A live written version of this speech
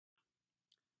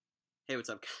Hey, what's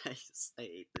up, guys? I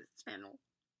hate this channel.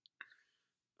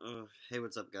 Hey,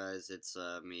 what's up, guys? It's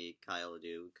me, Kyle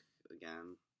Duke,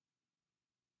 again.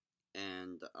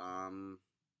 And,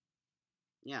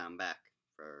 yeah, I'm back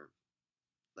for,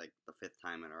 like, the 5th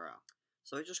time in a row.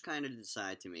 So I just kind of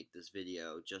decided to make this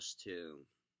video just to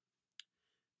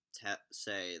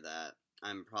say that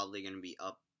I'm probably going to be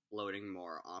uploading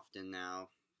more often now,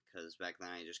 because back then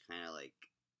I just kind of, like,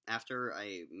 after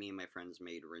me and my friends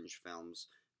made Ringe Films,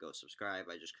 go subscribe,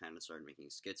 I just kind of started making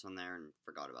skits on there and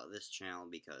forgot about this channel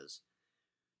because,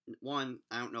 one,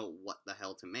 I don't know what the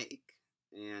hell to make,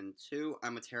 and two,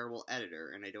 I'm a terrible editor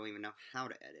and I don't even know how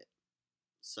to edit.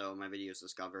 So my videos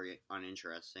just got very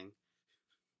uninteresting.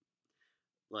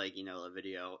 Like, you know,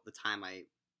 the time I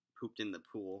pooped in the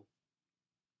pool.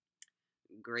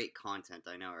 Great content,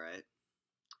 I know, right?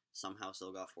 Somehow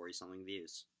still got 40-something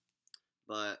views.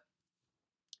 But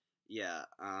yeah,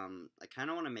 I kind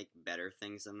of want to make better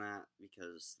things than that,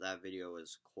 because that video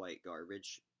was quite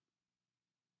garbage.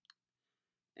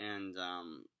 And,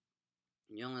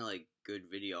 the only, like, good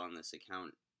video on this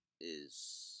account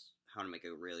is how to make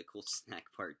a really cool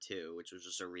snack part 2, which was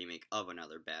just a remake of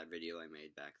another bad video I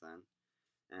made back then.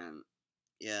 And,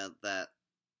 yeah, that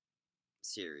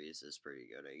series is pretty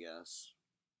good, I guess.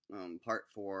 Part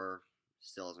 4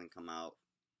 still hasn't come out.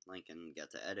 I can get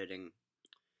to editing.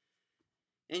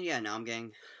 And yeah, now I'm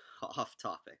getting off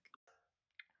topic.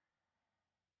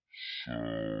 So,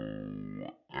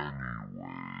 anyways,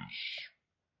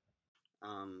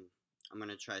 I'm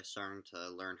gonna try starting to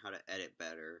learn how to edit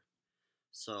better,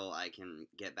 so I can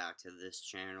get back to this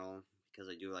channel, because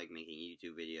I do like making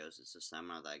YouTube videos. It's just I'm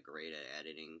not that great at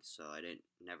editing, so I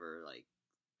never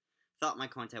thought my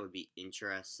content would be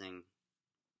interesting.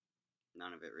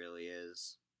 None of it really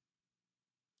is.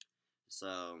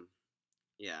 So,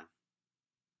 yeah.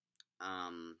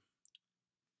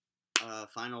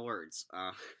 Final words.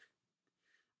 I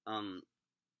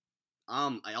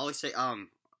always say,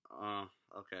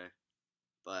 okay.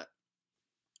 But,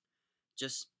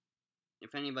 just,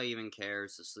 if anybody even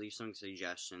cares, just leave some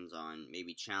suggestions on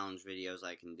maybe challenge videos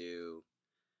I can do.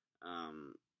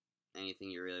 Anything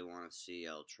you really want to see,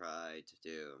 I'll try to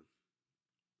do.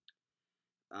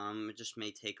 It just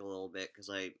may take a little bit, because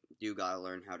I do gotta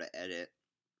learn how to edit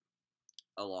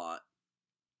a lot.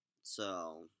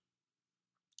 So,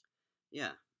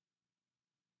 yeah.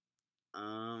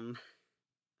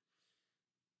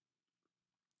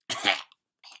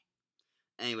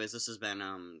 Anyways, this has been,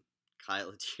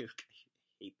 Kyle Duke. I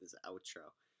hate this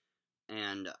outro.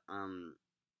 And,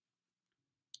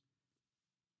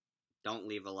 don't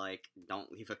leave a like,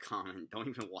 don't leave a comment, don't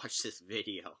even watch this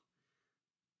video.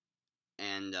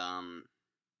 And,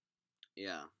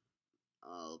 yeah.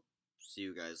 I'll see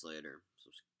you guys later.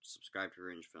 Subscribe to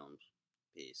Ringe Films.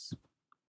 Peace.